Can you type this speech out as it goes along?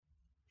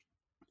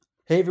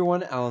Hey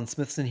everyone, Alan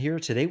Smithson here.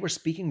 Today we're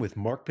speaking with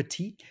Mark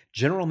Petit,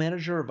 General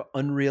Manager of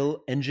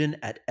Unreal Engine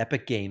at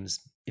Epic Games.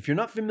 If you're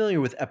not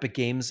familiar with Epic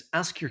Games,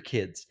 ask your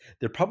kids.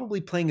 They're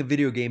probably playing a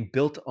video game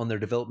built on their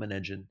development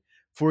engine.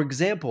 For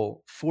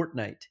example,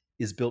 Fortnite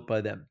is built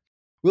by them.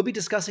 We'll be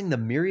discussing the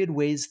myriad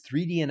ways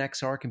 3D and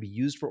XR can be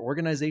used for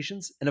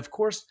organizations, and of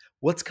course,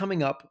 what's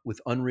coming up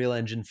with Unreal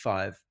Engine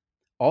 5.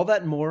 All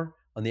that and more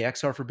on the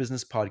XR for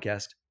Business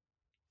podcast.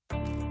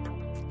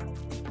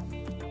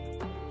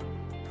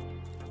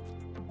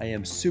 I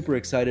am super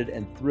excited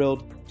and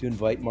thrilled to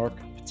invite Mark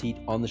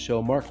Petit on the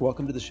show. Mark,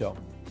 welcome to the show.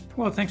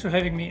 Well, thanks for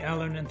having me,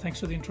 Alan, and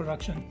thanks for the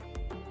introduction.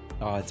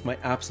 It's my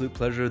absolute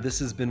pleasure. This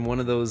has been one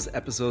of those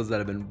episodes that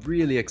I've been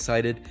really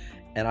excited,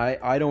 and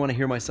I don't want to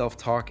hear myself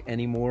talk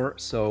anymore.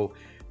 So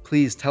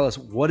please tell us,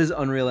 what is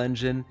Unreal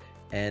Engine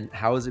and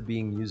how is it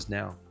being used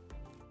now?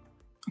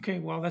 Okay,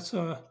 well, it's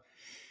a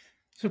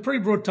pretty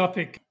broad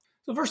topic.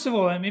 So first of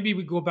all, maybe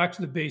we go back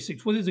to the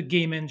basics. What is a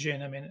game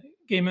engine?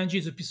 Game engine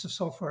is a piece of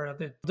software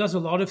that does a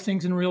lot of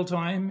things in real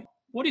time.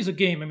 What is a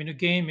game? A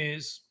game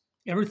is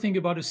everything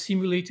about a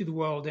simulated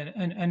world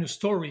and a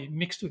story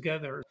mixed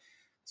together.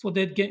 That's what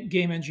that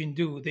game engine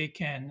do. They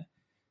can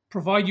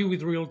provide you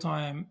with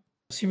real-time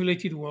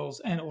simulated worlds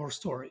and or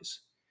stories.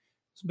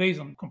 It's based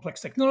on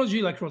complex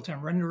technology like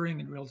real-time rendering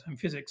and real-time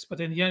physics.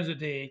 But at the end of the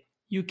day,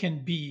 you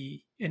can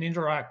be and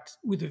interact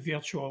with the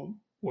virtual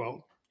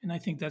world. And I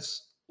think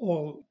that's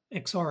all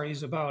XR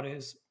is about,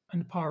 is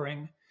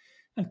empowering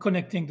and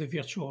connecting the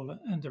virtual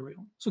and the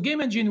real. So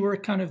game engine, we're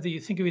kind of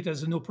think of it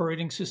as an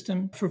operating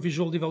system for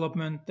visual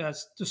development.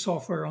 That's the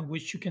software on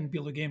which you can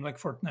build a game like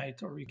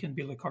Fortnite, or you can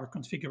build a car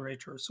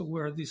configurator. So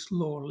we're this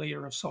lower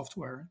layer of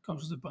software. It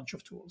comes with a bunch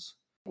of tools.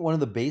 One of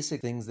the basic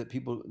things that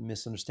people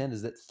misunderstand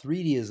is that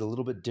 3D is a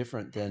little bit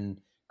different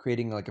than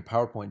creating like a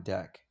PowerPoint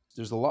deck.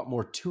 There's a lot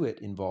more to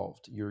it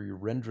involved. You're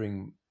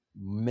rendering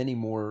many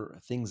more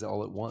things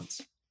all at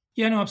once.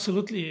 Yeah, no,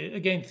 absolutely.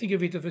 Again, think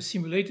of it as a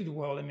simulated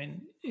world.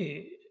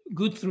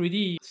 Good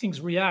 3D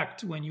things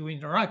react when you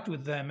interact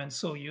with them, and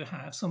so you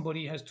have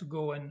somebody has to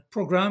go and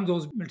program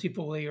those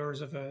multiple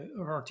layers of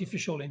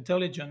artificial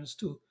intelligence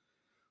to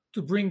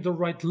bring the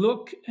right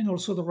look and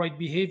also the right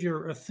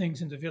behavior of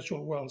things in the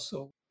virtual world.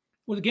 So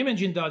what the game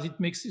engine does, it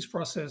makes this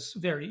process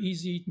very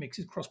easy. It makes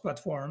it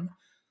cross-platform.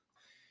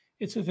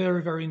 It's a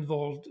very, very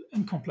involved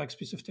and complex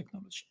piece of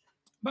technology.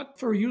 But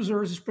for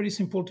users, it's pretty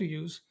simple to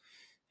use.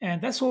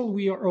 And that's all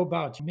we are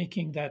about,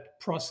 making that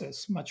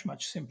process much,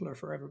 much simpler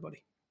for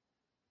everybody.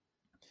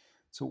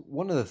 So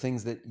one of the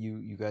things that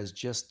you guys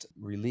just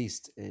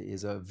released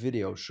is a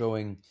video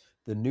showing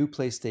the new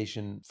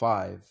PlayStation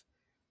 5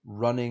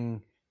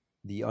 running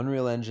the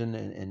Unreal Engine,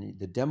 and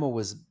the demo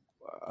was,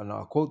 and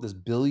I'll quote this,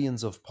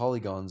 billions of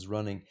polygons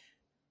running.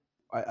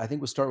 I think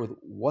we'll start with,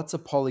 what's a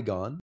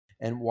polygon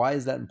and why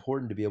is that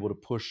important to be able to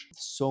push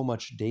so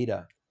much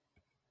data?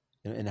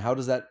 And how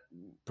does that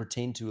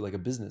pertain to like a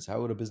business? How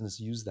would a business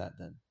use that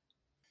then?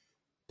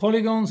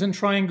 Polygons and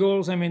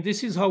triangles,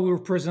 this is how we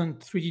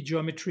represent 3D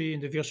geometry in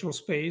the virtual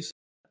space.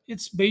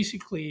 It's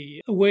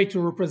basically a way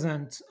to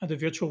represent the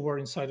virtual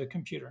world inside a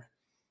computer.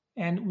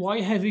 And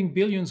why having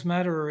billions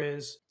matter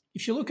is,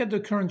 if you look at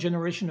the current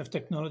generation of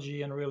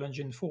technology, Unreal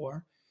Engine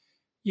 4,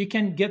 you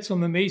can get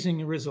some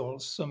amazing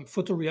results, some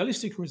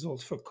photorealistic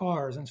results for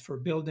cars and for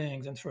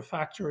buildings and for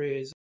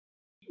factories.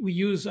 We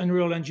use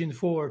Unreal Engine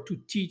 4 to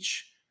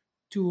teach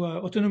to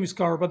autonomous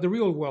car about the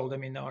real world.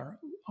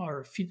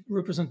 Our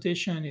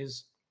representation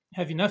is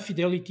have enough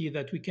fidelity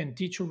that we can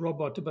teach a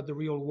robot about the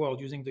real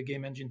world using the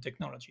game engine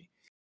technology.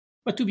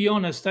 But to be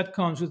honest, that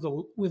comes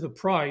with a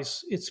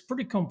price. It's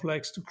pretty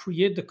complex to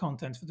create the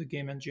content for the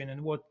game engine.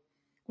 And what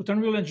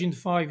Unreal Engine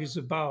 5 is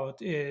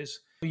about is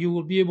you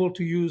will be able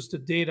to use the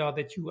data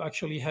that you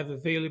actually have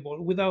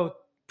available without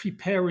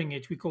preparing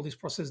it. We call this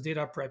process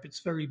data prep. It's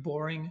very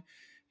boring,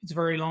 it's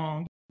very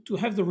long. To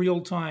have the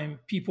real time,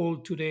 people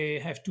today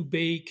have to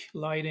bake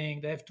lighting,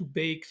 they have to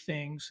bake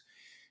things,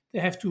 they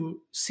have to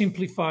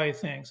simplify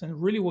things.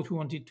 And really, what we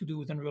wanted to do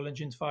with Unreal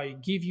Engine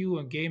 5, give you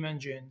a game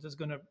engine that's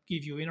going to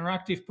give you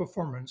interactive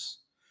performance.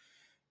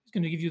 It's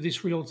going to give you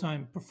this real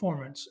time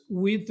performance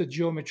with the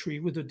geometry,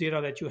 with the data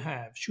that you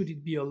have. Should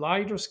it be a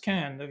LiDAR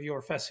scan of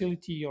your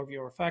facility or of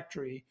your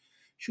factory?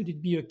 Should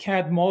it be a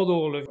CAD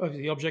model of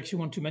the objects you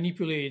want to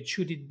manipulate?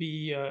 Should it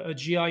be a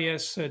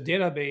GIS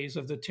database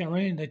of the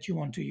terrain that you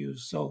want to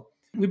use? So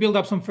we build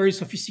up some very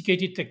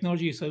sophisticated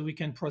technology so we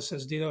can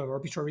process data of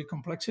arbitrary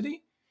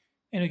complexity.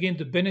 And again,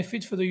 the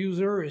benefit for the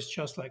user is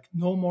just like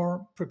no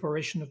more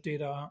preparation of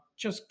data.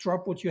 Just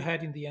drop what you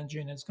had in the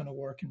engine and it's going to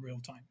work in real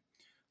time.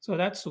 So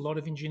that's a lot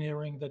of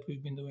engineering that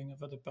we've been doing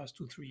over the past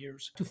 2-3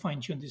 years to fine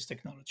tune this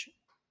technology.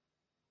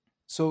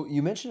 So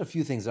you mentioned a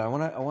few things. I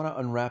want to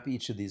unwrap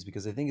each of these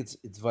because I think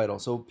it's vital.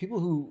 So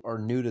people who are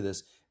new to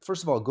this,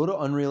 first of all, go to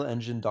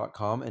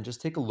unrealengine.com and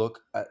just take a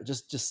look.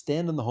 Just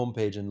stand on the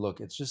homepage and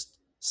look. It's just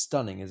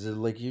stunning. It's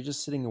like you're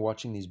just sitting and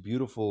watching these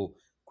beautiful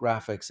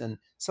graphics, and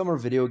some are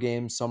video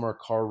games, some are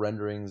car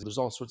renderings. There's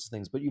all sorts of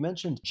things. But you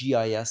mentioned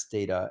GIS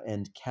data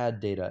and CAD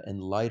data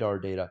and LiDAR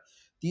data.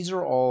 These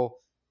are all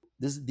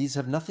These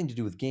have nothing to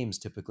do with games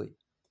typically,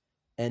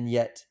 and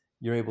yet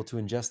you're able to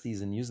ingest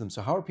these and use them.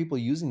 So how are people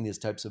using these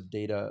types of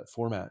data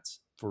formats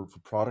for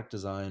product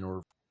design,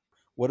 or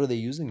what are they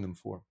using them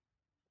for?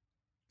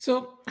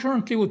 So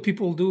currently, what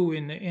people do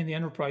in the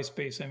enterprise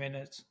space, I mean,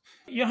 it's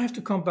you have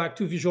to come back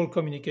to visual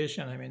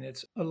communication. I mean,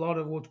 it's a lot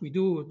of what we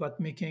do, but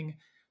making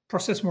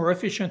process more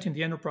efficient in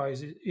the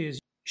enterprise is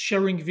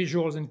sharing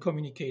visuals and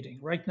communicating.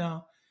 Right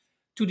now,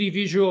 2D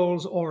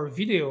visuals or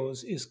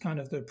videos is kind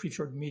of the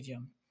preferred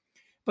medium.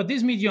 But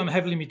these medium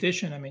have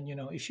limitation. I mean,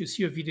 if you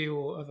see a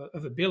video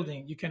of a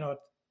building, you cannot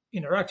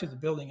interact with the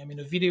building. I mean,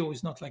 a video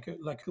is not like a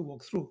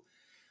walkthrough.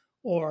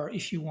 Or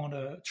if you want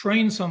to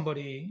train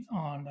somebody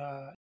on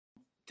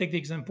take the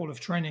example of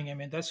training. I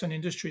mean, that's an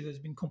industry that's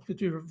been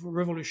completely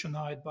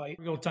revolutionized by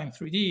real-time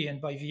 3D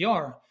and by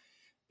VR,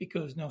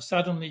 because now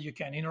suddenly you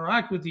can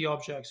interact with the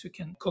objects. You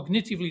can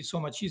cognitively, it's so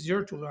much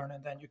easier to learn,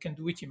 and then you can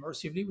do it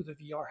immersively with a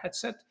VR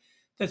headset.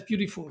 That's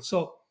beautiful.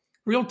 So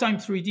real-time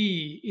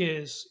 3D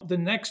is the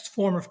next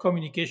form of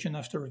communication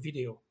after a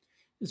video.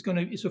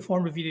 It's a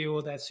form of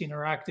video that's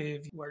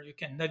interactive, where you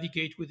can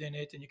navigate within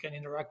it and you can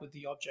interact with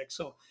the object.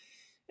 So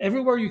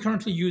everywhere you're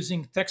currently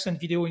using text and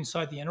video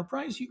inside the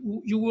enterprise,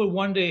 you will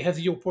one day have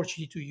the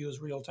opportunity to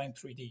use real-time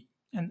 3D.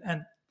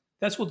 And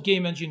that's what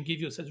Game Engine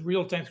gives you. It says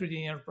real-time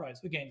 3D in enterprise.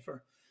 Again,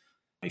 for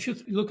if you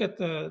look at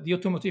the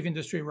automotive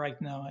industry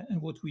right now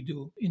and what we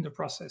do in the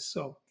process.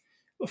 So,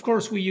 of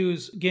course, we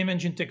use Game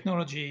Engine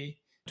technology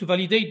to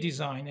validate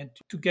design and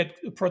to get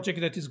a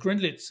project that is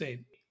greenlit,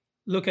 say,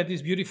 look at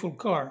this beautiful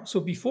car. So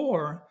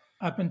before,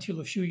 up until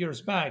a few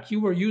years back, you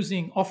were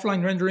using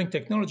offline rendering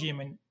technology. I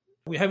mean,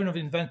 we haven't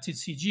invented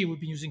CG. We've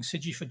been using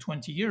CG for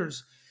 20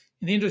 years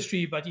in the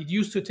industry, but it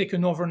used to take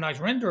an overnight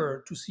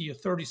render to see a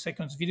 30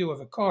 seconds video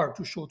of a car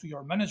to show to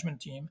your management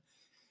team.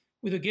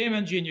 With a game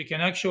engine, you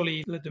can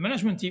actually let the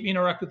management team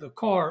interact with the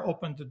car,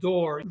 open the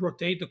door,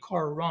 rotate the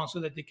car around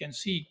so that they can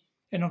see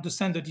and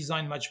understand the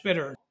design much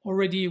better.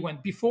 Already, when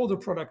before the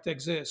product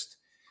exists,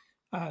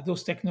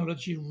 those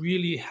technology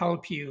really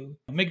help you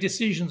make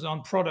decisions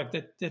on product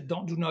that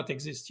do not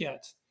exist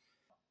yet.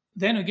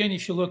 Then again,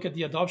 if you look at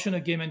the adoption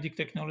of game engine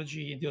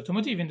technology in the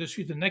automotive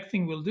industry, the next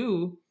thing we'll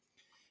do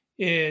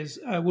is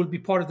will be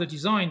part of the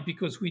design,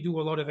 because we do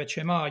a lot of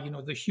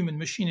HMI, the human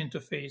machine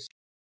interface.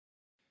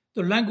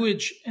 The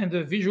language and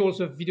the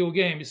visuals of video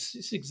games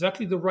is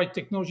exactly the right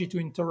technology to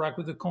interact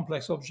with a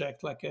complex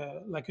object like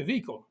a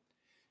vehicle.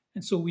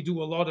 And so we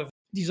do a lot of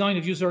design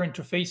of user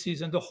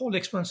interfaces, and the whole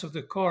experience of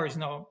the car is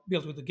now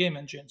built with the game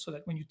engine, so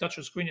that when you touch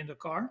a screen in the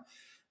car,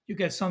 you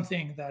get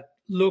something that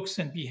looks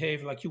and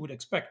behaves like you would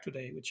expect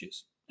today, which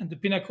is, and the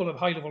pinnacle of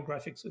high level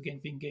graphics, again,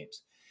 being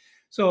games.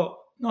 So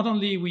not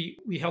only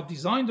we help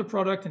design the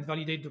product and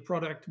validate the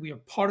product, we are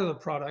part of the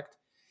product.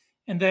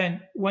 And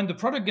then when the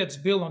product gets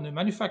built on the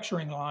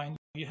manufacturing line,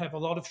 you have a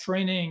lot of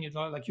training,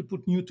 like you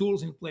put new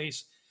tools in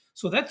place.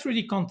 So that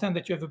 3D content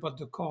that you have about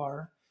the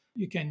car,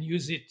 you can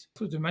use it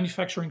through the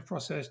manufacturing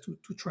process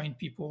to train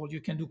people.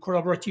 You can do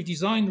collaborative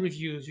design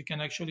reviews. You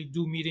can actually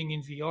do meeting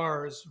in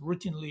VRs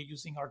routinely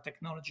using our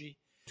technology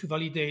to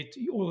validate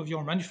all of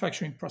your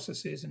manufacturing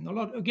processes. And a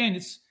lot, again,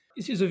 this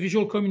is a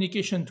visual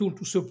communication tool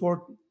to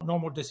support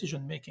normal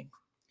decision making.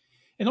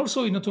 And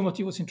also in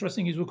automotive, what's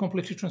interesting is we're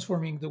completely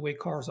transforming the way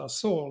cars are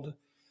sold.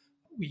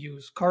 We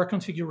use car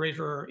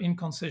configurator in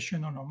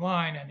concession and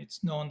online, and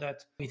it's known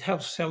that it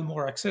helps sell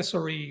more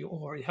accessory,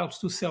 or it helps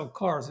to sell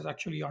cars that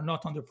actually are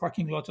not on the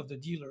parking lot of the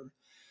dealer.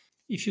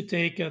 If you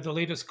take the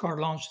latest car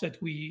launch that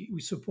we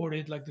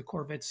supported, like the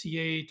Corvette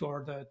C8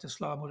 or the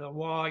Tesla Model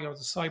Y or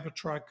the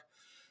Cybertruck,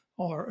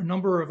 or a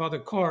number of other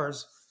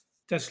cars,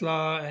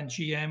 Tesla and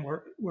GM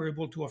were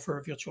able to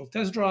offer virtual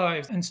test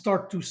drives and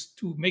start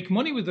to make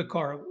money with the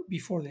car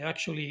before they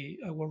actually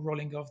were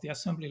rolling off the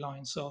assembly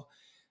line. So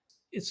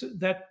it's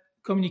that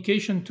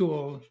communication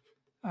tool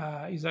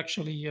is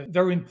actually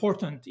very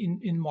important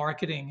in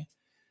marketing.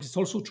 It's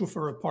also true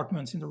for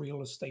apartments in the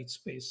real estate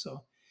space.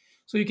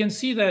 So you can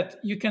see that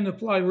you can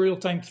apply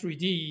real-time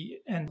 3D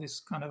and this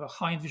kind of a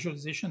high-end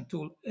visualization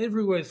tool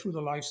everywhere through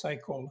the life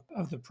cycle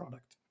of the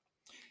product.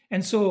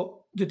 And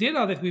so the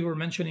data that we were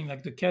mentioning,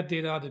 like the CAD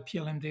data, the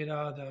PLM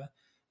data,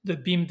 the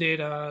BIM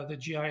data, the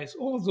GIS,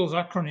 all of those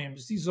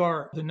acronyms, these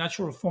are the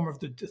natural form of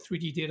the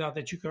 3D data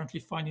that you currently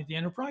find in the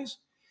enterprise.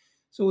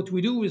 So what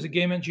we do with a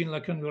game engine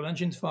like Unreal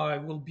Engine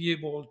 5 will be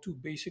able to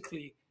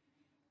basically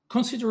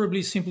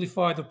considerably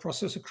simplify the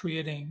process of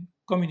creating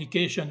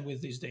communication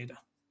with this data.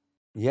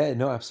 Yeah,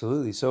 no,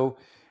 absolutely. So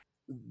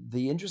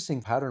the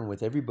interesting pattern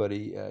with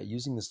everybody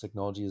using this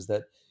technology is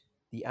that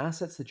the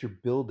assets that you're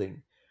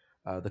building,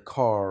 the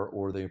car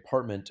or the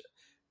apartment,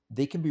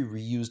 they can be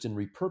reused and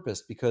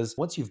repurposed, because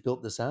once you've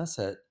built this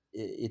asset,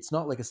 it's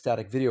not like a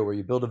static video where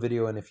you build a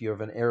video and if you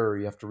have an error,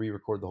 you have to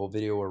re-record the whole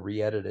video or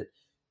re-edit it.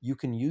 You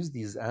can use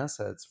these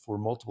assets for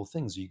multiple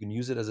things. You can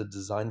use it as a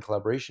design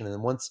collaboration, and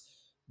then once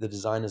the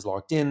design is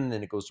locked in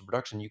and it goes to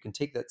production, you can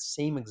take that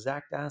same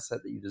exact asset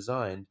that you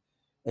designed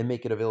and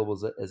make it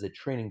available as a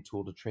training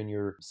tool to train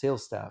your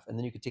sales staff. And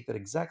then you can take that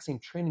exact same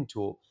training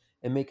tool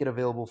and make it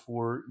available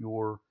for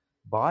your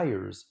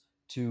buyers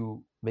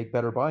to make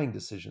better buying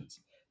decisions.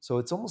 So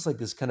it's almost like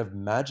this kind of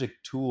magic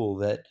tool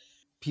that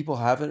people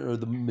haven't, or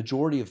the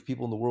majority of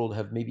people in the world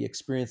have maybe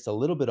experienced a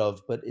little bit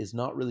of, but is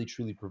not really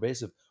truly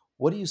pervasive.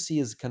 What do you see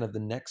as kind of the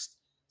next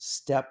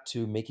step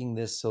to making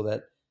this so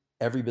that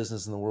every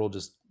business in the world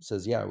just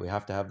says, yeah, we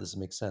have to have this, it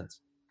makes sense?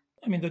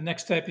 I mean, the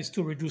next step is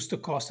to reduce the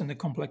cost and the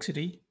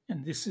complexity.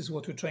 And this is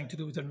what we're trying to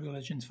do with Unreal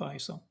Engine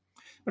 5. So,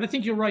 but I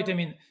think you're right. I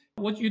mean,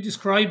 what you're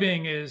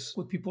describing is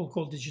what people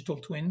call digital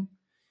twin,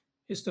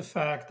 is the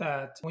fact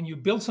that when you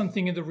build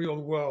something in the real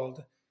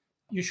world,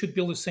 you should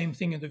build the same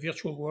thing in the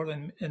virtual world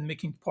and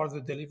making part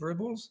of the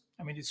deliverables.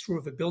 I mean, it's true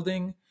of a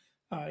building,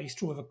 it's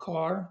true of a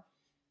car.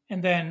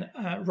 And then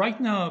right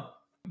now,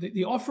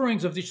 the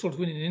offerings of digital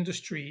twin in the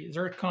industry,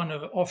 they're kind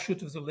of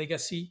offshoot of the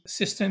legacy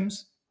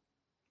systems.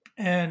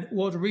 And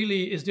what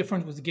really is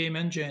different with the game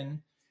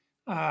engine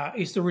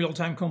is the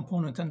real-time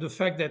component and the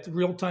fact that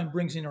real-time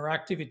brings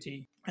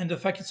interactivity. And the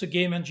fact it's a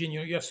game engine,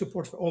 you have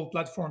support for all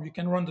platforms. You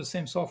can run the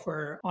same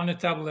software on a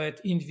tablet,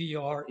 in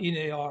VR,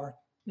 in AR.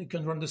 You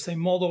can run the same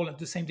model and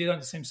the same data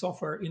and the same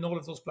software in all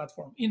of those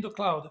platforms. In the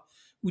cloud,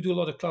 we do a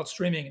lot of cloud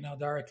streaming now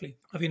directly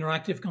of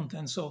interactive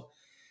content. So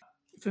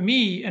for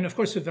me, and of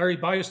course, a very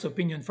biased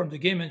opinion from the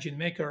game engine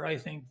maker, I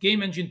think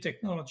game engine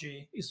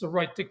technology is the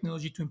right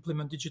technology to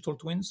implement digital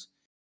twins.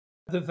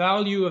 The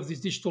value of this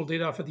digital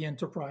data for the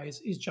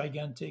enterprise is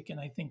gigantic, and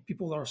I think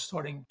people are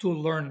starting to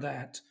learn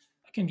that.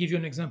 I can give you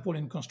an example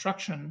in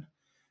construction.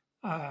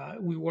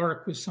 We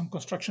work with some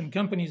construction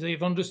companies.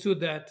 They've understood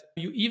that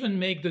you even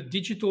make the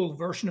digital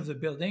version of the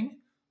building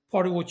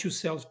part of what you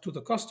sell to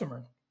the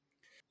customer.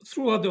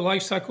 Throughout the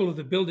life cycle of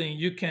the building,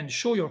 you can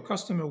show your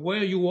customer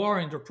where you are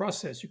in the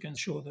process. You can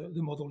show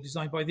the model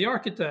designed by the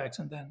architects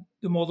and then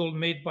the model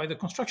made by the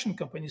construction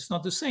company. It's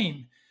not the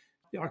same.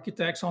 The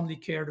architects only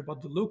cared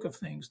about the look of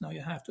things. Now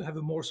you have to have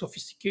a more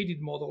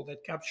sophisticated model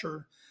that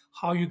capture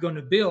how you're going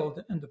to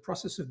build and the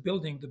process of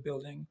building the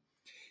building.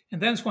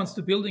 And then once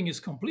the building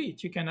is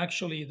complete, you can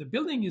actually, the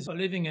building is a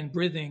living and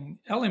breathing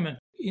element.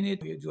 In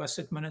it, you do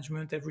asset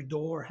management. Every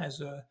door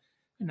has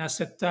an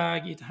asset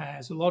tag. It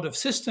has a lot of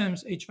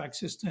systems, HVAC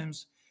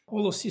systems.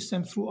 All those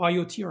systems through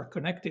IoT are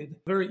connected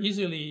very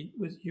easily.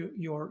 With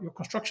your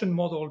construction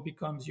model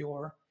becomes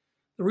the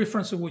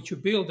reference of what you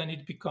build, and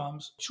it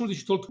becomes true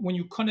digital when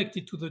you connect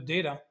it to the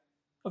data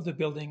of the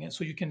building, and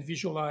so you can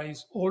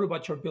visualize all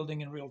about your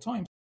building in real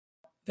time.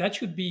 That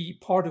should be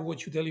part of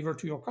what you deliver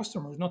to your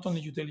customers. Not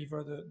only you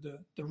deliver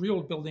the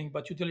real building,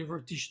 but you deliver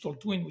a digital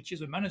twin, which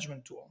is a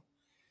management tool.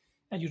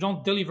 And you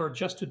don't deliver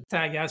just to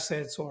tag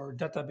assets or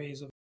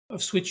database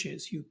of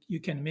switches. You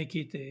can make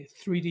it a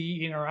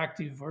 3D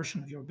interactive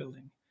version of your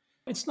building.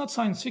 It's not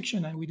science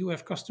fiction, and we do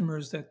have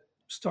customers that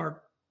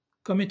start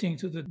committing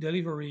to the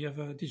delivery of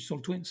digital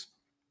twins.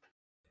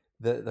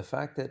 The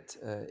fact that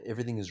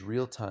everything is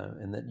real time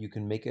and that you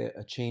can make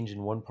a change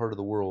in one part of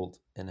the world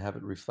and have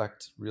it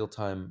reflect real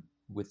time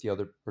with the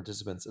other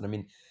participants. And I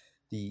mean,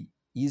 the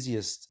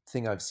easiest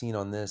thing I've seen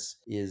on this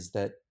is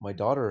that my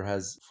daughter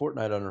has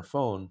Fortnite on her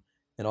phone,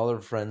 and all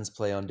her friends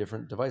play on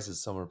different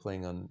devices. Some are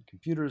playing on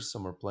computers,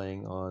 some are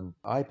playing on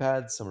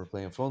iPads, some are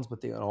playing on phones,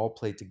 but they all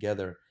play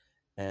together.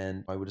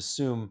 And I would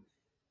assume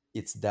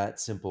it's that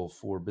simple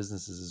for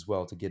businesses as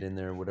well to get in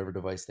there, whatever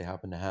device they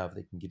happen to have,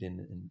 they can get in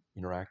and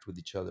interact with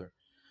each other.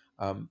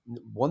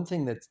 One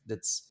thing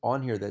that's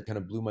on here that kind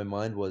of blew my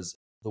mind was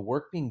the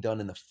work being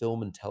done in the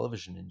film and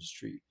television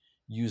industry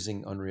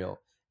using Unreal.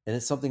 And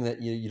it's something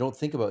that you don't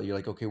think about. You're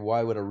like, okay,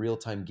 why would a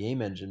real-time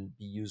game engine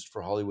be used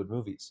for Hollywood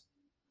movies?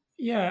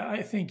 Yeah,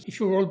 I think if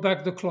you roll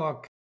back the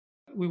clock,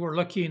 we were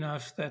lucky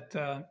enough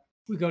that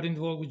we got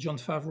involved with Jon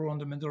Favreau on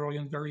The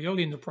Mandalorian very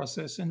early in the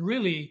process. And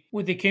really,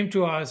 when they came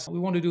to us, we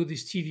want to do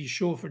this TV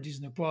show for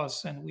Disney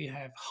Plus, and we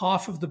have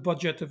half of the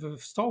budget of a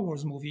Star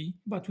Wars movie,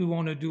 but we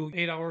want to do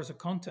 8 hours of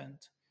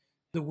content.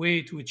 The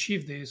way to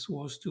achieve this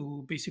was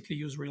to basically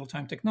use real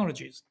time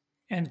technologies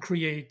and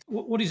create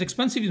what is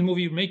expensive in the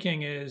movie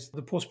making is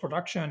the post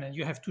production, and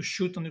you have to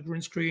shoot on the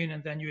green screen,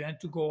 and then you have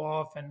to go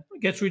off and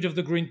get rid of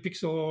the green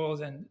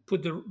pixels and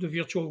put the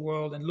virtual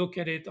world and look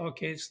at it.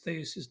 Okay,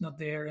 this is not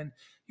there, and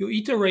you're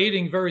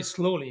iterating very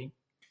slowly.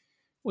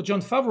 What Jon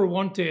Favreau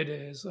wanted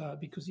is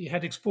because he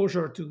had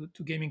exposure to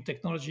gaming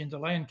technology in the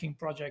Lion King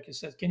project, he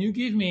said, "Can you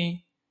give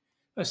me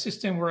a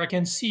system where I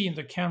can see in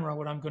the camera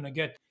what I'm going to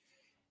get?"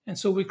 And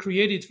so we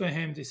created for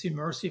him this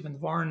immersive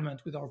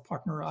environment with our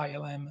partner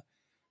ILM.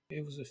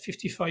 It was a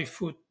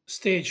 55-foot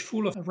stage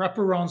full of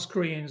wraparound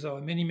screens,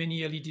 or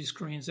many LED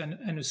screens,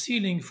 and a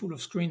ceiling full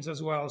of screens as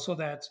well, so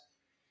that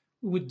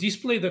we would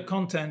display the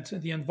content,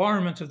 the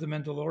environment of the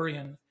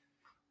Mandalorian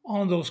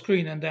on those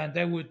screens, and then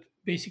they would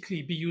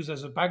basically be used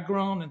as a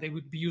background, and they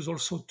would be used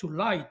also to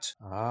light.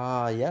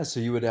 Ah, yeah. So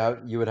you would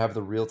have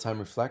the real-time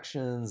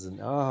reflections and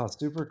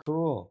super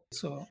cool.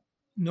 So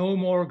no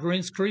more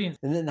green screens,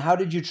 And then how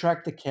did you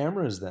track the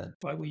cameras then?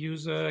 but we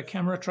use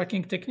camera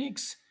tracking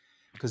techniques.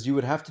 Because you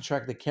would have to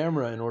track the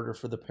camera in order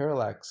for the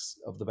parallax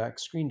of the back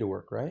screen to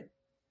work, right?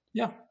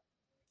 Yeah,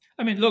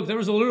 I mean, look, there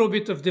was a little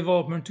bit of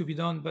development to be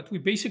done, but we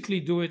basically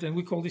do it, and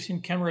we call this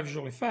in-camera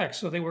visual effects.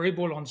 So they were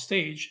able on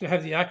stage to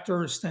have the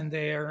actors stand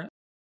there.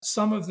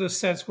 Some of the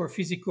sets were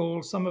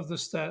physical, some of the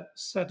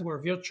sets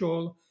were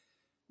virtual.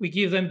 We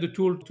give them the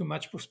tool to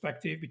match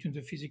perspective between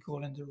the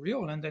physical and the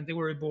real, and then they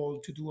were able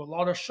to do a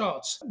lot of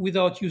shots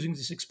without using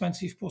this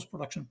expensive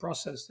post-production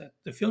process that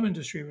the film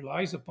industry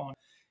relies upon.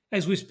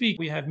 As we speak,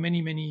 we have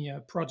many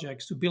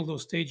projects to build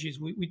those stages.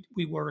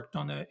 We worked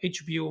on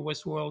HBO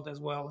Westworld as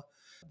well.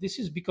 This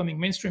is becoming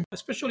mainstream,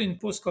 especially in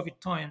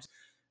post-COVID times.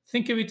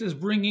 Think of it as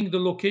bringing the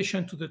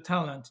location to the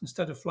talent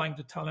instead of flying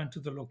the talent to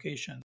the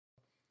location.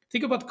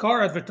 Think about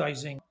car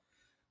advertising.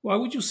 Why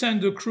would you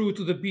send a crew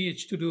to the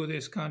beach to do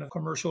this kind of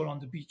commercial on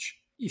the beach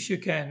if you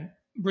can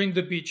bring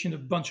the beach in a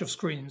bunch of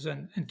screens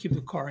and keep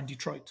the car in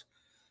Detroit?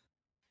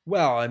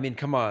 Well, I mean,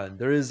 come on.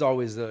 There is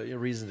always a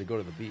reason to go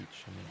to the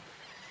beach. I mean,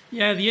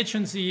 Yeah, the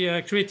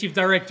agency creative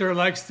director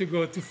likes to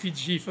go to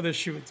Fiji for the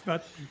shoot,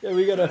 but yeah,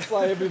 we gotta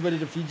fly everybody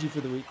to Fiji for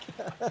the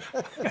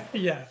week.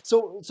 yeah.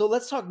 So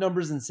let's talk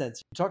numbers and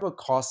cents. You talk about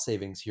cost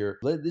savings here.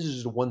 This is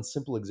just one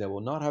simple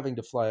example. Not having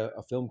to fly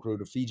a film crew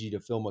to Fiji to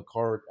film a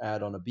car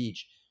ad on a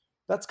beach.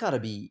 That's got to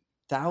be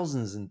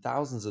thousands and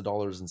thousands of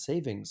dollars in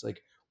savings.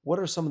 Like, what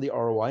are some of the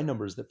ROI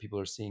numbers that people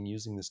are seeing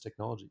using this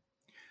technology?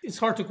 It's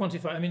hard to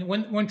quantify. I mean,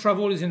 when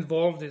travel is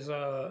involved, is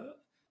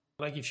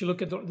like if you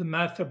look at the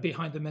math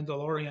behind the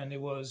Mandalorian, it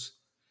was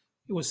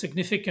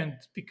significant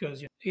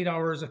because 8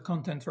 hours of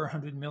content for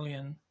 100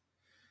 million.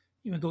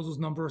 Even though those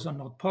numbers are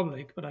not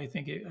public, but I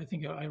think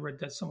I read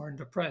that somewhere in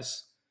the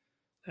press.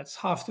 That's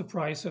half the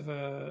price of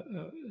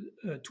a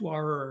 2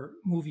 hour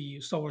movie,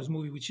 Star Wars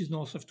movie, which is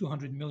north of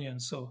 200 million.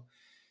 So,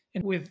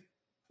 and with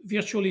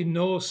virtually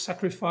no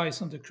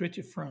sacrifice on the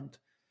creative front,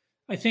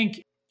 I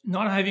think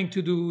not having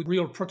to do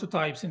real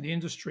prototypes in the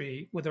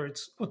industry, whether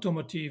it's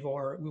automotive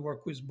or we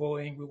work with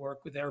Boeing, we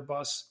work with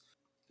Airbus,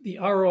 the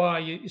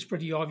ROI is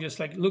pretty obvious.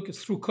 Like, look,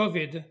 through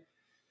COVID,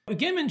 a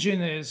game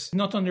engine is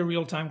not only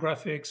real time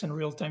graphics and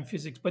real time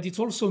physics, but it's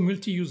also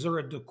multi user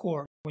at the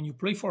core. When you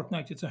play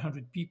Fortnite, it's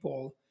 100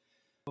 people.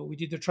 We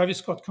did the Travis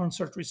Scott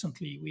concert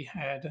recently. We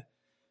had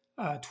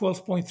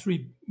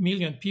 12.3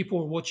 million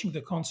people watching the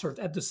concert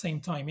at the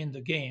same time in the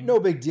game. No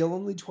big deal.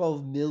 Only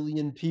 12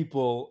 million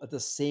people at the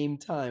same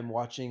time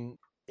watching,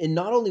 and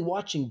not only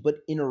watching, but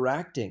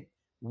interacting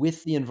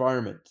with the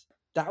environment.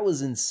 That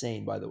was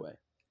insane, by the way.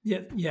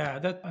 Yeah,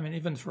 that, I mean,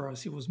 even for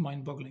us, it was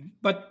mind boggling.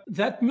 But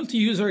that multi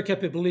user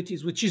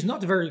capabilities, which is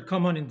not very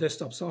common in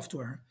desktop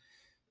software,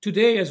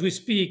 today, as we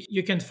speak,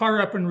 you can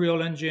fire up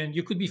Unreal Engine.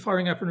 You could be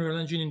firing up Unreal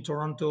Engine in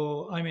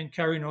Toronto. I'm in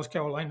Cary, North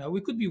Carolina. We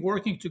could be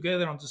working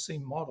together on the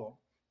same model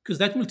because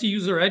that multi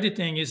user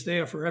editing is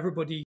there for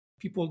everybody.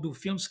 People do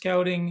film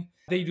scouting,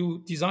 they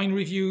do design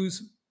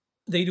reviews,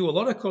 they do a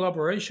lot of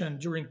collaboration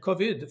during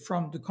COVID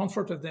from the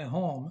comfort of their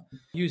home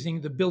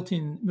using the built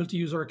in multi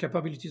user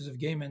capabilities of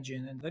Game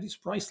Engine. And that is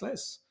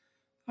priceless.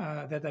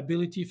 That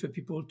ability for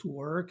people to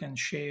work and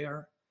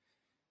share.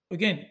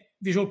 Again,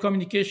 visual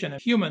communication.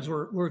 Humans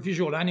were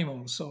visual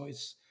animals. So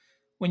it's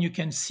when you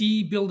can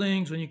see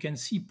buildings, when you can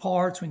see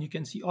parts, when you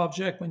can see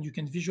objects, when you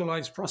can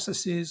visualize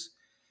processes,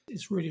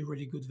 it's really,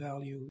 really good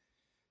value.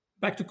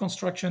 Back to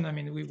construction, I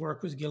mean, we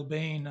work with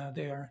Gilbane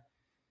there.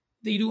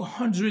 They do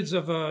hundreds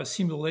of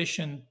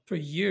simulation per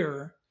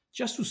year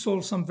just to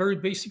solve some very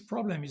basic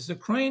problem. Is the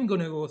crane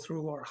going to go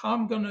through, or how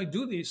I'm going to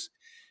do this?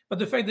 But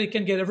the fact they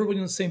can get everybody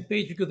on the same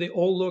page because they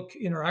all look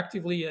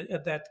interactively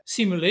at that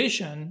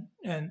simulation,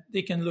 and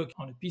they can look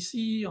on a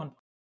PC, on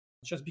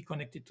just be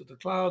connected to the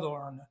cloud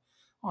or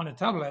on a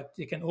tablet.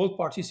 They can all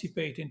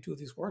participate into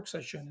this work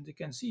session, and they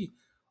can see,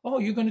 oh,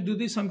 you're going to do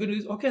this, I'm going to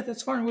do this. Okay,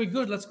 that's fine, we're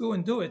good, let's go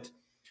and do it.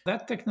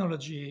 That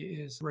technology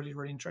is really,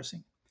 really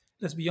interesting.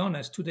 Let's be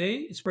honest, today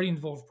it's a very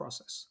involved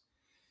process.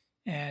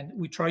 And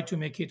we try to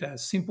make it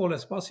as simple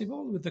as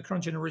possible with the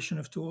current generation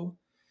of tool.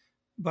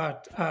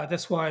 But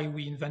that's why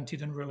we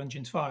invented Unreal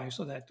Engine 5,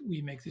 so that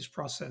we make this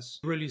process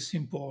really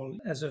simple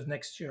as of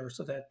next year,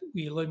 so that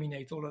we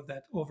eliminate all of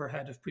that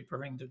overhead of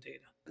preparing the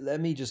data.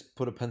 Let me just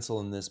put a pencil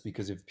in this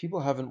because if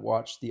people haven't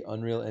watched the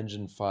Unreal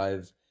Engine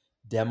 5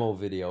 demo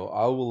video,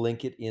 I will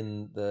link it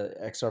in the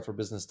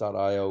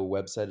xrforbusiness.io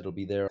website. It'll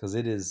be there because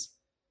it is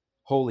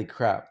holy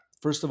crap.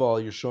 First of all,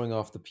 you're showing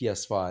off the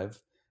PS5.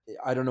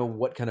 I don't know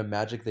what kind of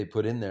magic they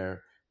put in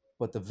there,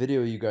 but the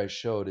video you guys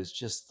showed is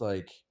just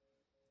like,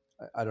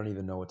 I don't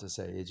even know what to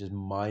say. It's just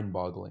mind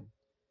boggling.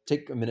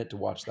 Take a minute to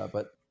watch that.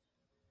 But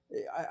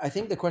I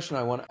think the question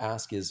I want to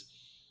ask is,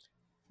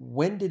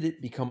 when did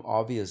it become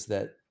obvious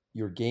that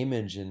your game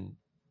engine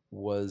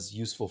was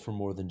useful for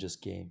more than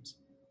just games?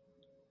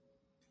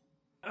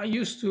 I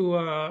used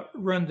to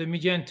run the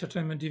media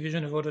entertainment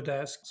division of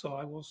Autodesk, so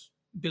I was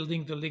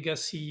building the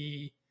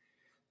legacy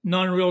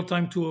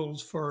non-real-time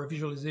tools for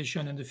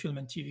visualization in the film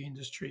and TV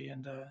industry.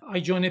 And I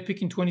joined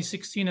Epic in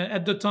 2016. And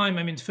at the time,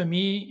 I mean, for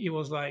me, it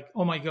was like,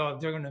 oh my God,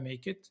 they're going to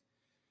make it.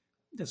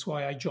 That's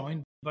why I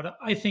joined. But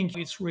I think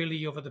it's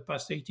really over the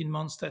past 18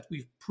 months that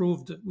we've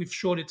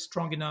showed it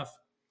strong enough.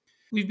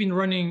 We've been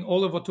running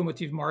all of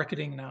automotive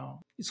marketing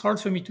now. It's hard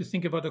for me to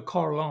think about a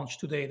car launch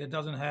today that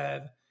doesn't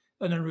have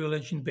an Unreal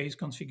Engine based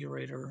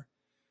configurator.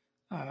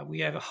 We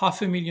have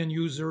 500,000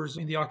 users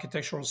in the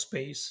architectural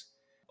space,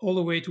 all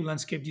the way to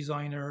landscape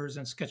designers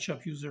and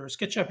SketchUp users.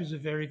 SketchUp is a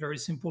very, very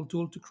simple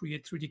tool to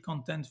create 3D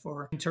content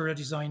for interior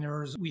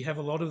designers. We have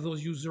a lot of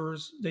those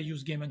users. They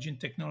use game engine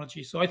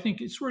technology. So I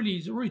think it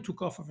really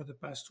took off over the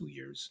past 2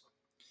 years.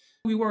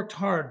 We worked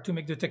hard to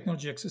make the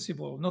technology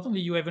accessible. Not only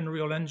you have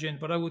Unreal Engine,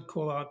 but I would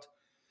call out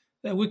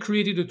that we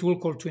created a tool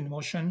called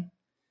Twinmotion.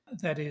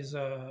 That is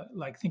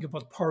like, think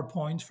about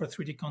PowerPoint for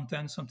 3D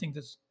content, something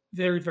that's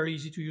very, very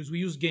easy to use. We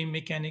use game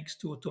mechanics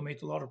to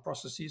automate a lot of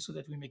processes so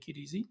that we make it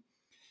easy.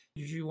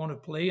 If you want to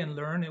play and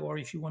learn, or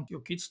if you want your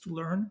kids to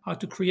learn how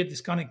to create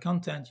this kind of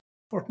content,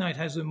 Fortnite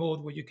has a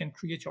mode where you can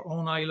create your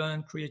own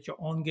island, create your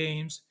own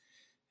games,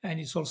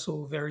 and it's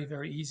also very,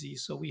 very easy.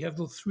 So we have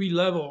those three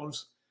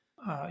levels.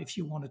 If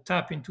you want to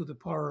tap into the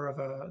power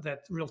of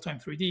that real-time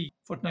 3D,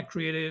 Fortnite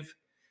Creative,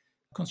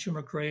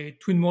 consumer grade,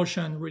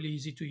 Twinmotion, really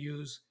easy to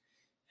use,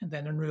 and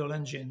then Unreal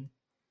Engine,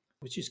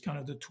 which is kind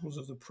of the tools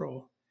of the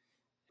pro.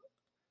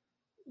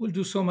 We'll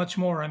do so much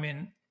more. I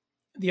mean,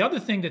 the other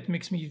thing that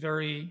makes me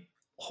very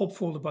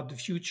hopeful about the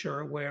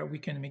future, where we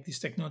can make this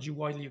technology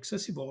widely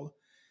accessible,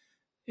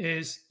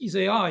 is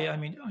AI. I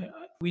mean,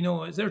 we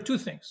know there are two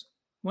things.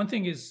 One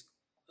thing is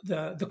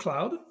the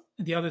cloud,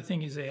 and the other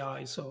thing is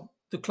AI. So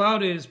the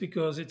cloud is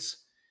because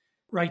it's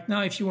right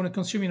now, if you want to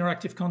consume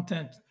interactive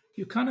content,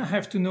 you kind of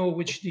have to know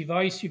which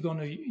device you're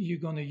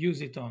gonna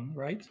use it on,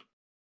 right?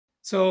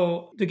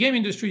 So the game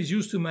industry is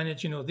used to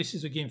manage, this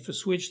is a game for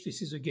Switch,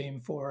 this is a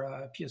game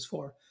for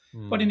PS4.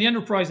 But in the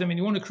enterprise, I mean,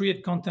 you want to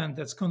create content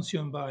that's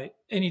consumed by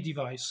any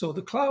device. So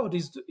the cloud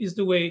is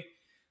the way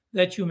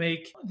that you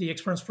make the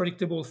experience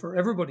predictable for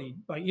everybody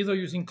by either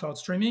using cloud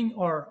streaming,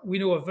 or we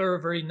know a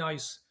very, very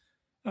nice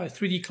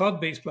 3D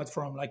cloud-based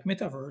platform like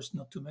Metaverse,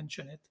 not to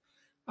mention it,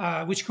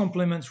 which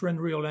complements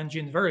Unreal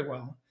Engine very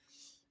well.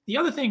 The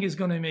other thing is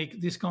going to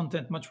make this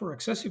content much more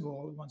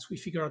accessible once we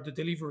figure out the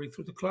delivery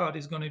through the cloud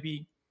is going to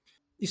be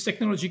this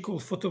technology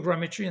called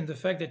photogrammetry, and the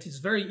fact that it's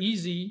very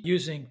easy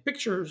using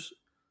pictures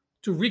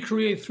to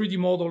recreate 3D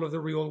model of the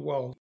real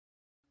world.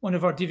 One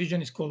of our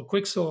division is called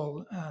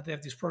Quixel. They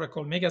have this product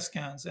called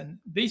Megascans, and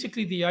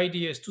basically the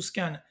idea is to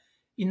scan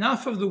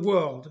enough of the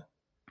world,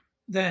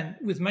 then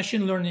with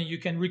machine learning you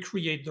can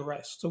recreate the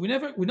rest. So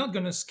we're not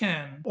going to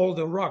scan all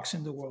the rocks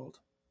in the world,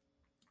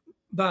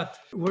 but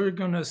we're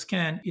going to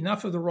scan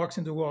enough of the rocks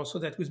in the world so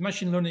that with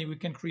machine learning we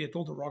can create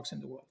all the rocks in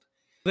the world.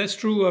 That's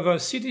true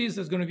of cities.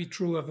 That's going to be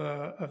true of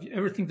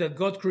everything that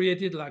God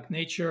created, like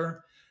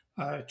nature,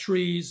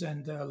 trees,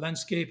 and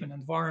landscape and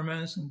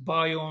environments and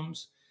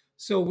biomes.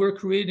 So we're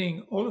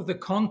creating all of the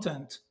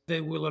content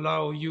that will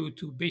allow you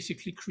to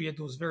basically create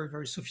those very,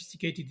 very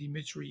sophisticated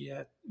imagery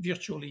at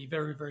virtually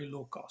very, very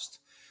low cost.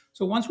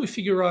 So once we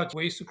figure out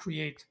ways to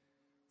create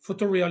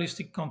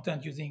photorealistic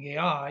content using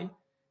AI,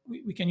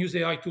 we can use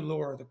AI to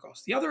lower the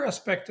cost. The other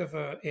aspect of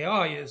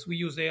AI is we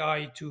use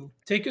AI to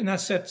take an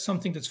asset,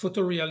 something that's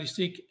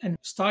photorealistic, and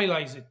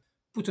stylize it,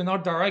 put an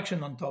art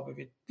direction on top of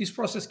it. This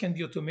process can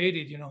be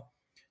automated.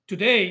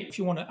 Today, if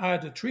you want to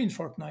add a tree in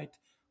Fortnite,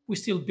 we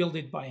still build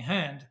it by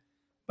hand.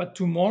 But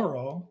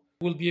tomorrow,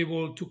 we'll be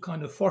able to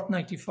kind of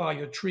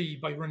Fortniteify a tree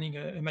by running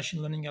a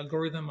machine learning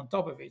algorithm on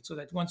top of it, so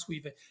that once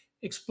we've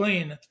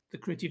explained the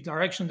creative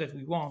direction that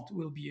we want,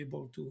 we'll be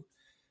able to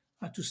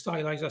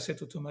stylize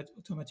assets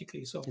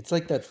automatically. So It's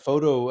like that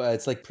photo,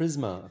 it's like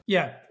Prisma.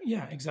 yeah,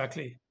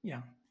 exactly.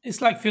 Yeah. It's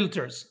like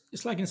filters.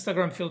 It's like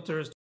Instagram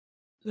filters.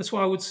 That's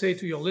why I would say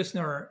to your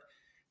listener,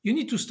 you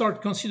need to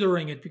start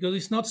considering it, because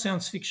it's not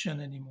science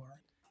fiction anymore.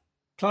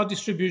 Cloud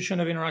distribution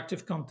of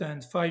interactive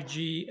content,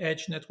 5G,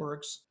 edge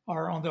networks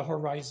are on the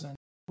horizon.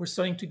 We're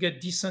starting to get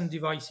decent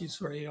devices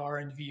for AR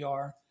and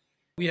VR.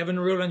 We have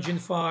Unreal Engine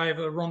 5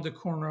 around the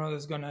corner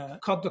that's going to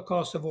cut the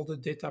cost of all the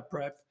data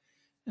prep.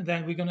 And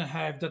then we're going to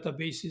have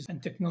databases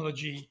and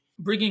technology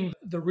bringing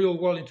the real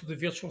world into the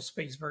virtual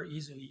space very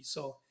easily.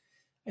 So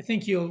I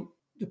think the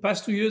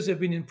past 2 years have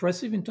been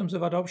impressive in terms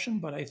of adoption,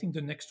 but I think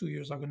the next 2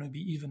 years are going to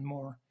be even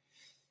more.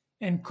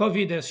 And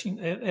COVID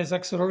has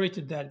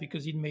accelerated that,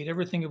 because it made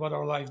everything about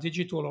our life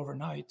digital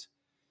overnight.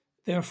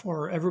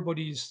 Therefore,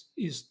 everybody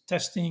is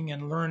testing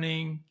and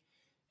learning,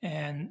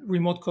 and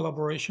remote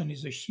collaboration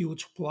is a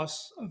huge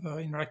plus of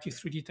interactive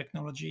 3D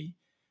technology.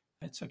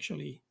 It's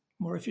actually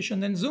more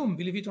efficient than Zoom,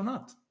 believe it or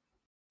not.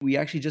 We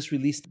actually just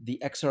released the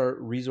XR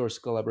Resource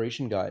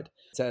Collaboration Guide.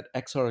 It's at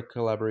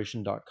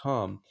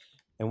xrcollaboration.com.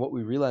 And what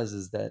we realize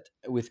is that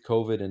with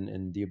COVID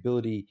and the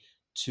ability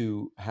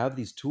to have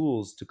these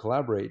tools to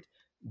collaborate,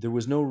 there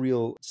was no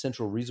real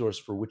central resource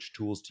for which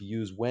tools to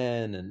use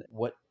when and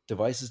what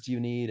devices do you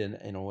need. And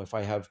if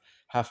I have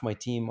half my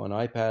team on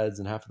iPads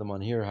and half of them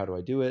on here, how do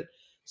I do it?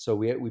 So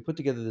we put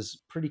together this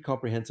pretty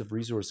comprehensive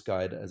resource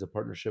guide as a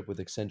partnership with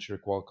Accenture,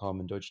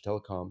 Qualcomm, and Deutsche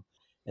Telekom.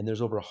 And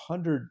there's over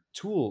 100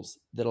 tools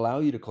that allow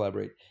you to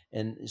collaborate.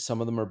 And some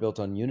of them are built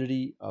on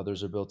Unity,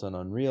 others are built on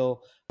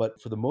Unreal.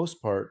 But for the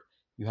most part,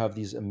 you have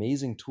these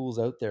amazing tools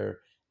out there.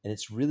 And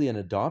it's really an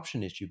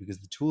adoption issue because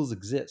the tools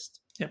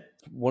exist. Yep.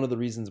 One of the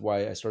reasons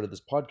why I started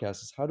this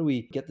podcast is how do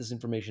we get this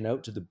information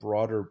out to the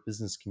broader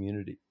business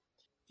community?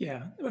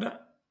 Yeah,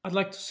 but I'd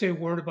like to say a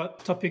word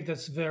about a topic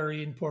that's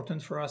very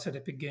important for us at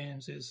Epic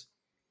Games is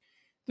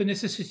the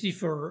necessity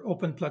for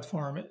open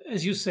platform.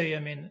 As you say, I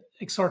mean,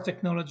 XR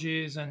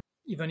technologies, and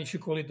even if you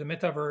call it the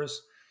metaverse,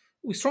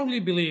 we strongly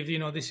believe,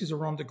 this is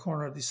around the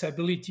corner, this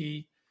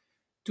ability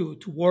to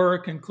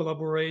work and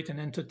collaborate and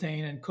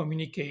entertain and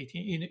communicate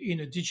in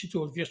a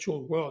digital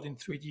virtual world in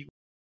 3D.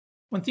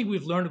 One thing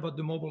we've learned about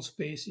the mobile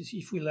space is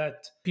if we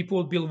let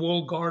people build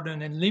walled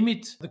garden and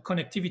limit the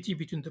connectivity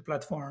between the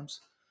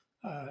platforms,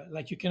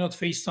 like you cannot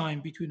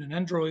FaceTime between an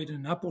Android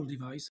and an Apple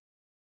device,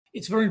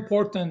 it's very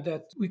important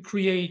that we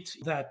create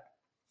that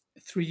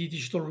 3D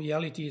digital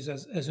realities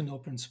as an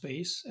open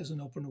space, as an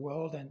open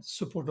world, and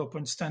support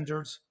open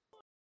standards.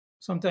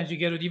 Sometimes you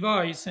get a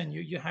device and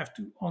you have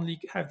to only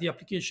have the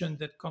application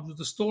that comes with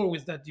the store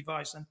with that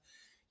device. And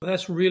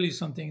that's really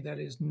something that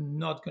is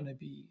not going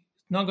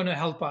to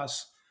help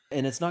us.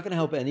 And it's not going to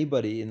help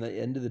anybody in the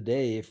end of the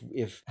day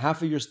if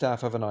half of your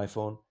staff have an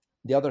iPhone,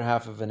 the other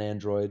half have an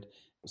Android.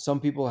 Some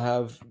people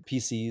have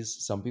PCs,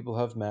 some people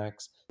have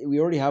Macs.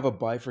 We already have a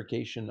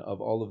bifurcation of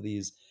all of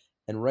these.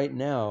 And right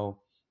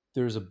now,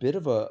 there's a bit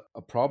of a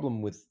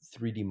problem with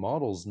 3D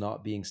models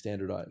not being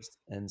standardized.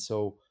 And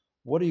so,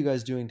 what are you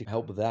guys doing to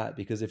help that?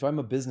 Because if I'm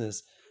a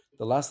business,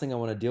 the last thing I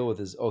want to deal with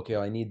is, okay,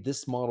 I need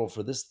this model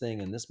for this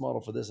thing and this model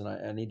for this, and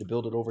I need to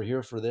build it over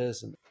here for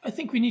this. And I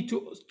think we need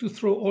to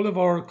throw all of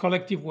our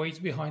collective weights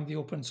behind the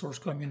open source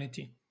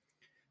community.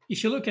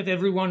 If you look at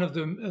every one of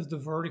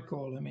the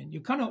vertical, I mean, you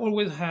kind of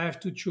always have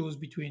to choose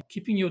between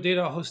keeping your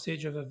data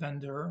hostage of a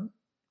vendor,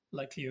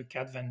 likely a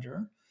CAD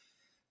vendor,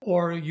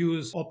 or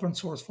use open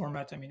source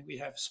format. I mean, we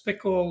have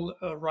Speckle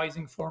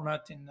rising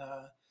format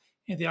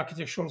in the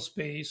architectural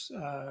space.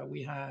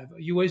 We have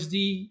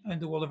USD in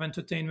the world of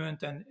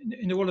entertainment, and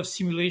in the world of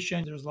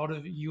simulation, there's a lot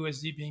of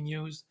USD being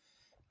used.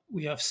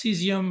 We have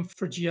Cesium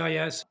for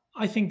GIS.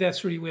 I think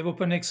that's really, we have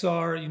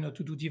OpenXR,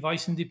 to do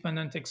device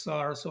independent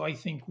XR. So I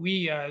think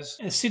we as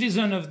a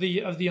citizen of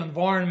the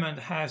environment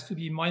has to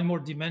be more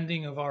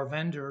demanding of our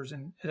vendors.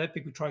 And at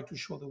Epic, we try to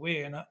show the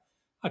way. And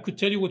I could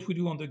tell you what we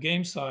do on the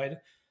game side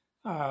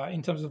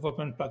in terms of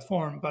open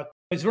platform, but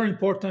it's very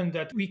important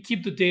that we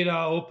keep the data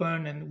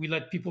open and we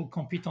let people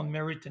compete on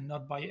merit and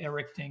not by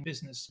erecting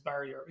business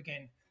barrier.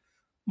 Again,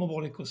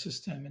 mobile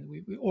ecosystem, and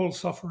we're all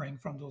suffering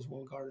from those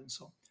walled gardens.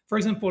 So, for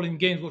example, in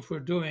games, what we're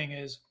doing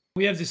is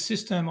we have this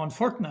system on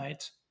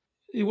Fortnite.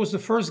 It was the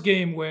first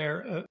game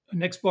where an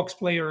Xbox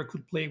player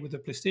could play with a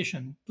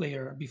PlayStation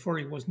player. Before,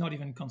 it was not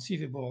even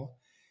conceivable.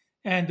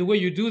 And the way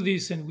you do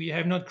this, and we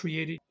have not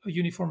created a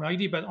uniform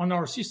ID, but on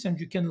our system,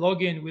 you can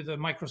log in with a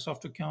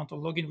Microsoft account or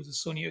log in with a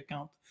Sony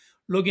account,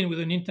 log in with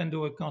a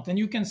Nintendo account, and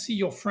you can see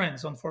your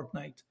friends on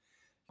Fortnite.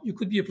 You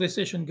could be a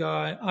PlayStation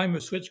guy, I'm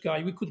a Switch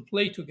guy, we could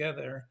play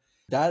together.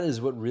 that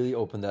is what really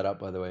opened that up,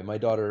 by the way. My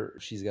daughter,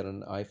 she's got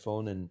an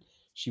iPhone and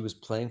she was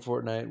playing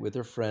Fortnite with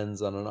her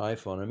friends on an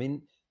iPhone. I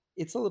mean,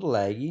 it's a little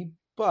laggy,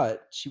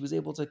 but she was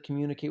able to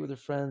communicate with her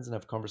friends and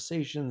have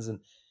conversations. And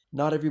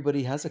not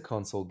everybody has a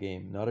console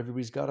game. Not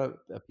everybody's got a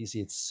PC.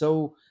 It's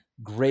so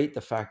great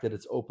the fact that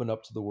it's opened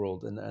up to the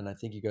world. And I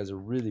think you guys are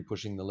really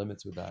pushing the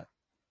limits with that.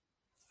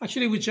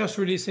 Actually, we just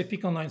released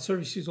Epic Online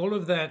Services, all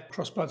of that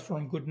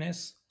cross-platform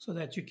goodness, so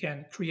that you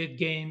can create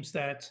games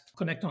that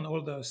connect on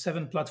all the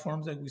 7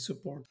 platforms that we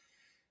support.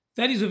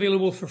 That is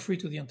available for free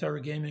to the entire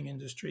gaming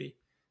industry.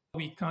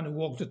 We kind of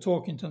walk the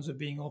talk in terms of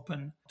being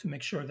open to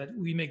make sure that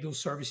we make those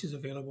services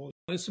available.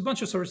 There's a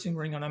bunch of services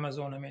running on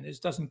Amazon. I mean,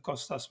 it doesn't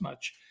cost us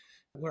much.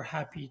 We're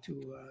happy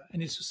to,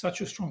 and it's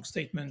such a strong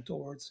statement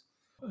towards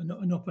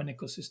an open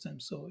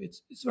ecosystem. So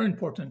it's very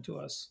important to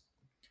us.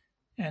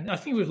 And I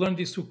think we've learned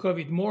this through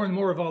COVID. More and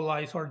more of our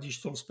life are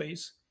digital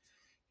space.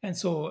 And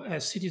so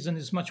as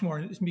citizens,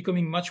 it's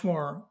becoming much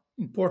more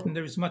important.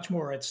 There is much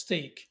more at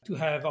stake to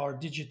have our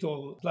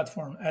digital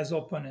platform as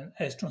open and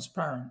as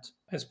transparent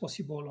as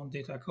possible on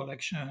data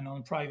collection,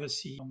 on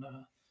privacy,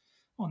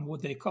 on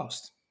what they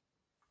cost.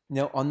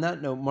 Now, on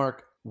that note,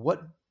 Mark,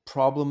 what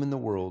problem in the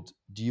world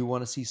do you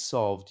want to see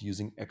solved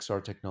using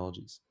XR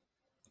technologies?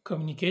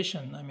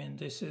 Communication. I mean,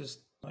 this is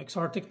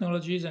XR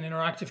technologies and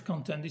interactive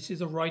content. This is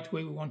the right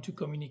way we want to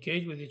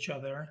communicate with each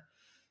other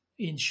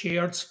in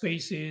shared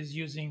spaces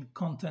using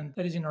content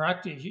that is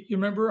interactive. You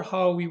remember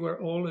how we were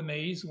all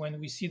amazed when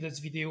we see this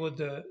video of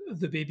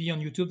the baby on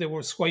YouTube? They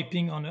were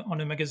swiping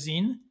on a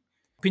magazine,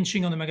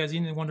 pinching on a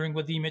magazine and wondering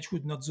what the image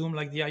would not zoom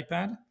like the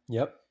iPad.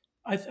 Yep.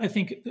 I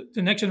think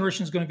the next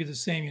generation is going to be the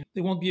same. They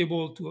won't be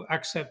able to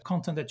accept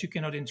content that you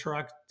cannot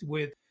interact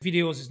with.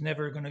 Videos is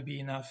never going to be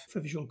enough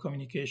for visual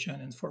communication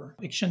and for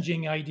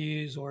exchanging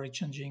ideas or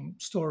exchanging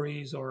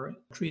stories or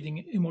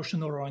creating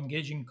emotional or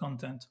engaging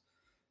content.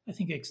 I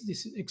think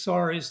this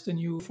XR is the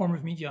new form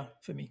of media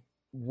for me.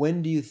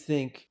 When do you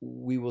think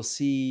we will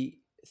see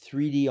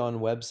 3D on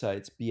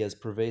websites be as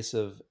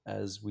pervasive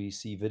as we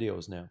see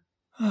videos now?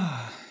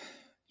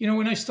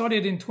 When I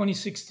started in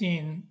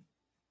 2016,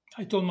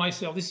 I told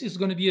myself this is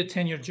going to be a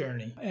 10-year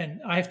journey, and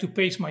I have to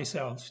pace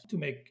myself to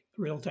make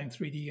real-time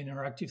 3D and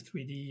interactive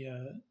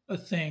 3D a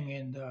thing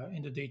in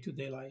the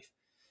day-to-day life.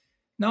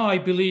 Now I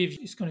believe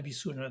it's going to be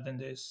sooner than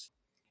this.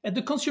 At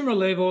the consumer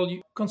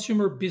level,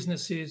 consumer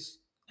businesses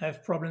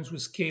have problems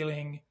with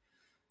scaling,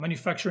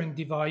 manufacturing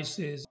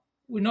devices.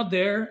 We're not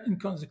there in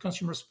the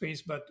consumer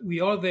space, but we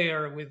are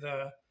there with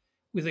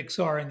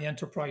XR in the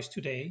enterprise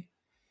today.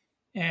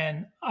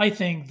 And I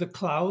think the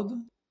cloud,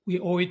 we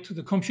owe it to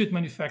the compute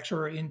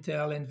manufacturer,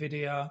 Intel,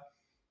 NVIDIA,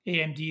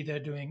 AMD. They're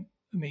doing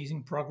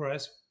amazing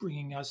progress,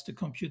 bringing us the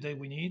compute that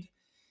we need.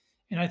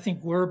 And I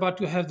think we're about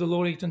to have the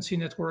low latency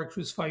network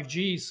with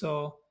 5G.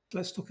 So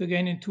let's talk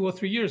again in 2 or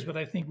 3 years, but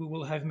I think we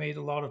will have made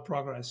a lot of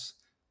progress.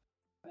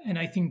 And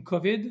I think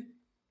COVID,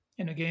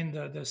 and again,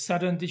 the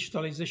sudden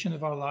digitalization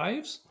of our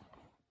lives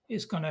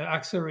is going to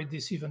accelerate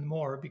this even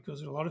more, because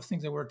there are a lot of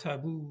things that were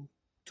taboo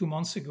 2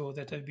 months ago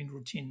that have been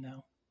routine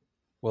now.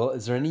 Well,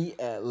 is there any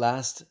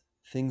last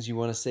things you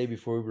want to say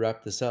before we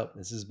wrap this up?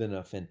 This has been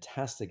a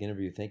fantastic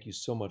interview. Thank you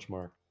so much,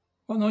 Marc.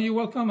 Well, no, you're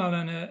welcome,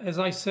 Alan. As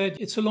I said,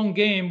 it's a long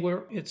game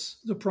where it's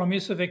the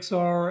promise of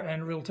XR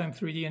and real-time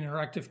 3D and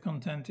interactive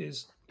content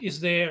is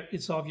there.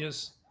 It's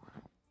obvious.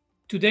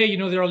 Today,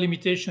 there are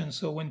limitations.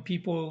 So when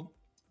people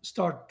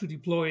start to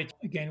deploy it,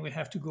 again, we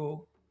have to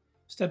go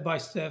step by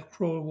step,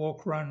 crawl,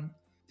 walk, run.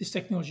 This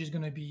technology is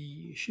going to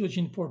be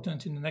hugely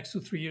important in the next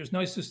 2-3 years. Now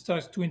it's to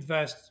start to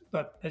invest,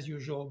 but as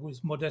usual,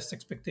 with modest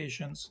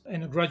expectations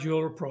and a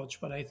gradual approach.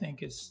 But I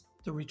think it's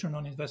the return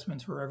on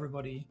investment for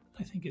everybody,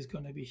 I think, is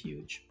going to be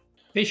huge.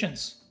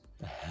 Patience.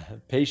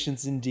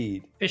 Patience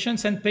indeed.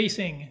 Patience and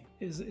pacing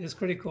is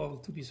critical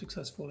to be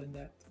successful in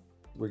that.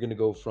 We're going to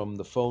go from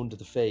the phone to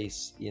the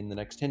face in the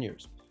next 10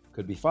 years.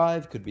 Could be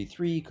 5, could be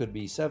 3, could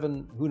be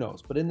 7, who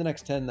knows? But in the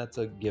next 10, that's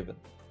a given.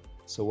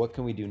 So what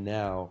can we do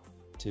now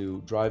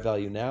to drive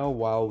value now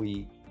while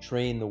we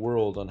train the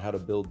world on how to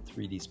build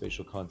 3D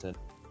spatial content?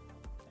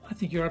 I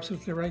think you're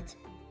absolutely right.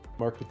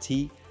 Marc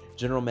Petit,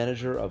 General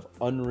Manager of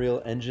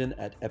Unreal Engine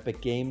at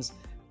Epic Games.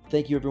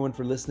 Thank you everyone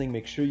for listening.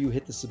 Make sure you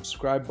hit the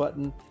subscribe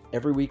button.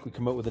 Every week we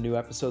come out with a new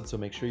episode, so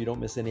make sure you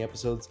don't miss any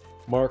episodes.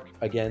 Marc,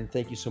 again,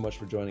 thank you so much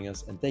for joining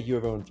us, and thank you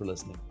everyone for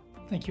listening.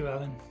 Thank you,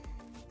 Alan.